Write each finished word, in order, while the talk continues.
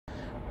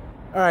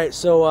All right,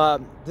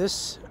 so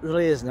this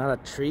really is not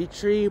a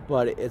tree,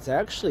 but it's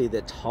actually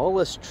the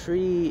tallest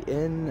tree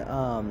in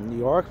New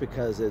York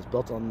because it's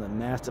built on the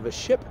mast of a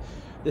ship.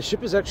 The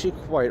ship is actually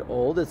quite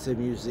old. It's a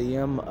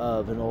museum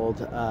of an old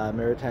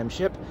maritime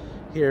ship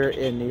here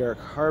in New York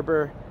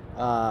Harbor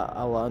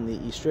along the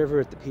East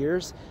River at the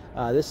piers.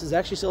 This is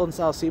actually still in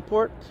South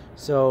Seaport,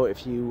 so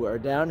if you are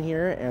down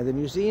here and the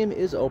museum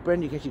is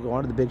open, you can actually go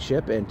onto the big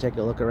ship and take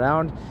a look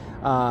around.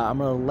 I'm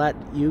going to let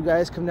you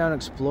guys come down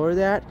and explore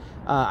that.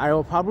 I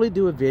will probably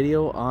do a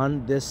video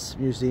on this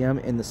museum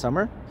in the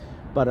summer,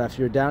 but if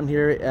you're down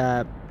here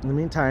in the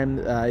meantime,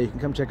 you can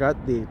come check out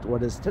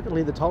what is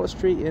technically the tallest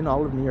tree in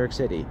all of New York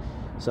City.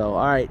 So,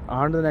 all right,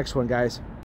 on to the next one, guys.